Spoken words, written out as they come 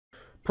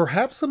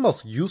Perhaps the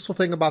most useful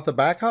thing about the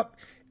backup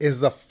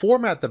is the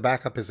format the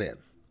backup is in.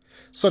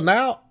 So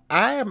now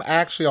I am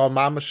actually on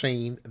my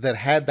machine that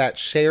had that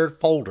shared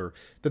folder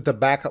that the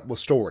backup was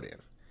stored in,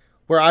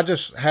 where I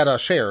just had a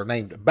share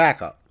named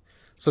backup.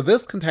 So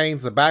this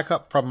contains the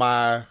backup from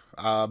my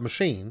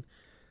machine.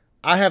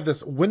 I have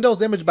this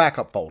Windows image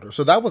backup folder.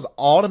 So that was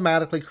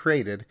automatically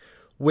created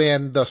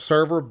when the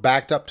server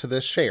backed up to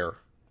this share.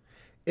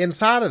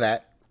 Inside of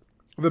that,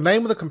 the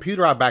name of the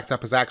computer I backed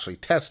up is actually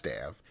test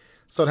dev.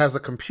 So it has the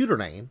computer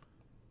name.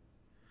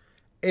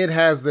 It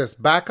has this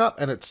backup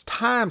and it's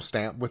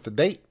timestamped with the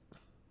date.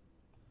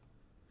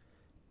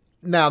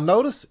 Now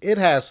notice it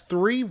has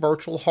 3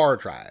 virtual hard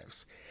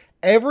drives.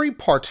 Every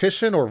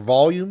partition or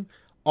volume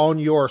on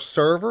your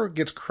server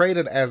gets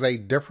created as a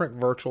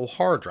different virtual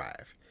hard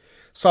drive.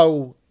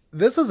 So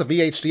this is a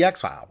VHDX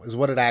file is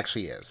what it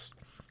actually is.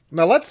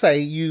 Now let's say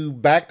you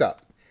backed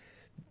up.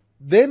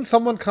 Then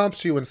someone comes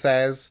to you and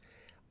says,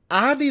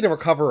 I need to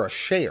recover a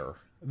share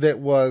that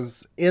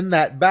was in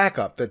that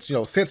backup that's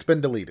since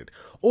been deleted,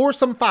 or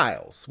some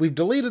files. We've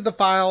deleted the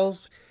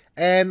files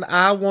and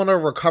I want to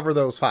recover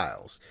those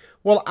files.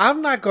 Well,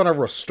 I'm not going to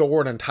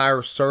restore an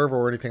entire server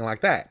or anything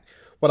like that.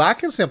 What I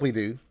can simply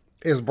do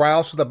is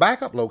browse to the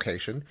backup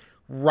location,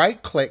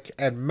 right click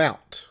and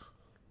mount.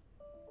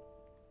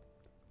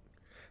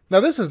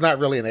 Now this is not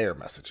really an error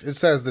message. It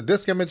says the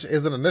disk image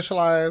isn't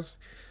initialized,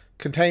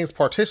 contains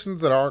partitions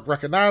that aren't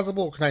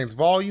recognizable, contains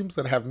volumes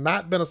that have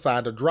not been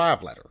assigned a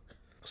drive letter.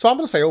 So I'm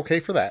going to say okay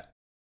for that.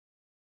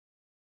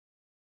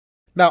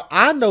 Now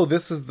I know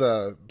this is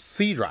the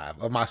C drive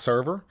of my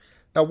server.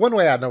 Now one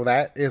way I know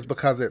that is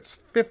because it's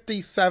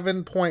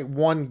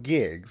 57.1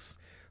 gigs.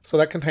 So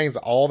that contains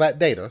all that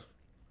data.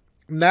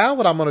 Now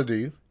what I'm going to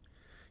do,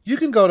 you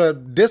can go to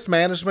disk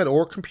management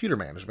or computer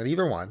management,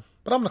 either one.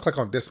 But I'm going to click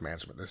on disk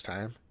management this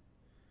time.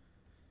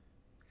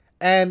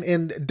 And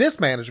in disk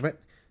management,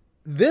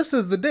 this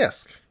is the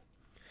disk.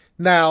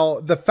 Now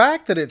the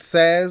fact that it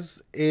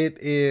says it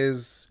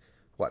is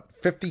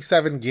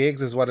 57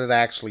 gigs is what it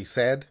actually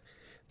said.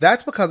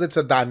 That's because it's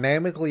a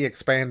dynamically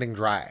expanding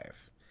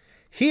drive.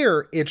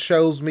 Here, it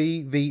shows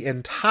me the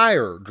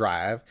entire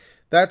drive.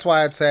 That's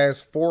why it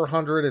says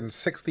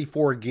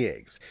 464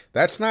 gigs.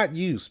 That's not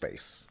used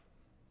space.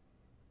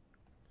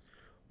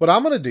 What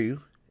I'm going to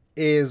do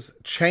is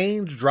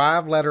change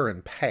drive letter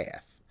and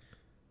path.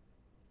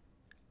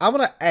 I'm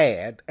going to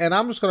add, and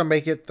I'm just going to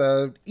make it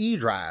the E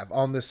drive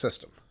on this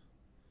system.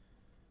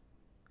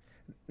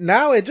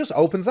 Now it just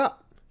opens up.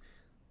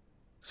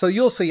 So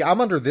you'll see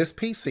I'm under this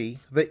PC.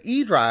 The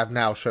E drive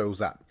now shows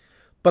up.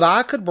 But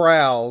I could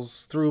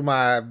browse through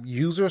my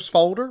users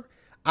folder.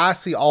 I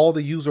see all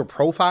the user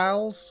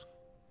profiles.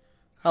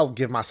 I'll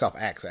give myself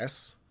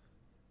access.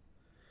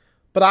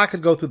 But I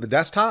could go through the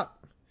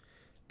desktop.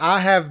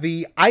 I have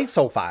the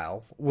ISO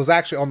file was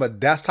actually on the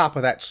desktop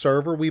of that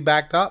server we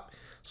backed up.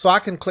 So I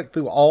can click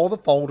through all the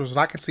folders and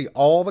I can see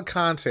all the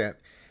content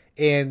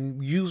in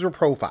user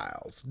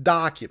profiles,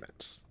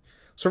 documents.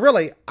 So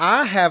really,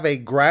 I have a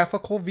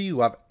graphical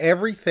view of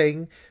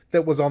everything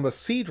that was on the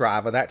C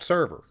drive of that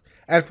server.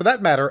 And for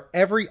that matter,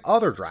 every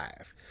other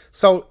drive.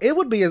 So it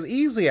would be as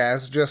easy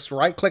as just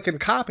right click and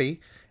copy,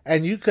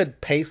 and you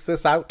could paste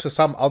this out to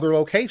some other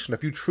location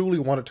if you truly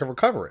wanted to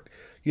recover it.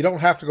 You don't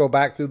have to go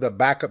back through the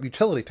backup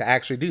utility to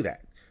actually do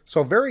that.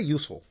 So very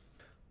useful.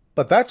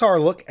 But that's our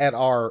look at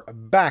our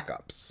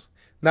backups.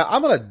 Now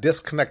I'm going to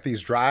disconnect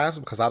these drives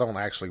because I don't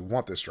actually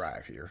want this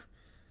drive here.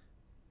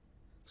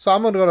 So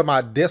I'm going to go to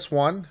my disk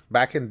 1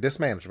 back in disk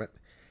management,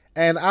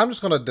 and I'm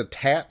just going to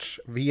detach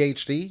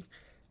VHD,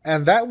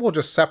 and that will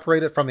just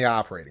separate it from the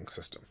operating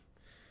system.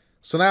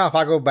 So now if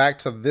I go back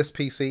to this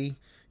PC,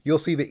 you'll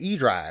see the E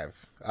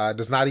drive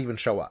does not even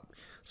show up.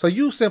 So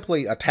you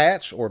simply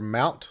attach or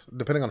mount,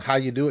 depending on how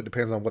you do it,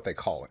 depends on what they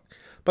call it.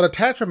 But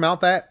attach or mount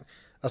that,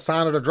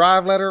 assign it a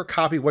drive letter,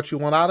 copy what you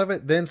want out of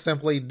it, then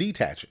simply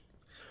detach it.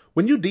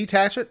 When you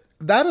detach it,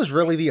 that is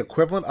really the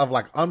equivalent of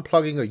like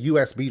unplugging a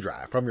USB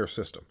drive from your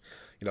system.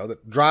 The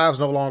drive's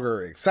no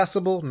longer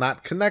accessible,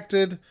 not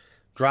connected,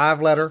 drive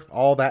letter,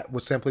 all that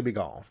would simply be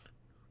gone.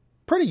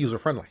 Pretty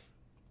user-friendly.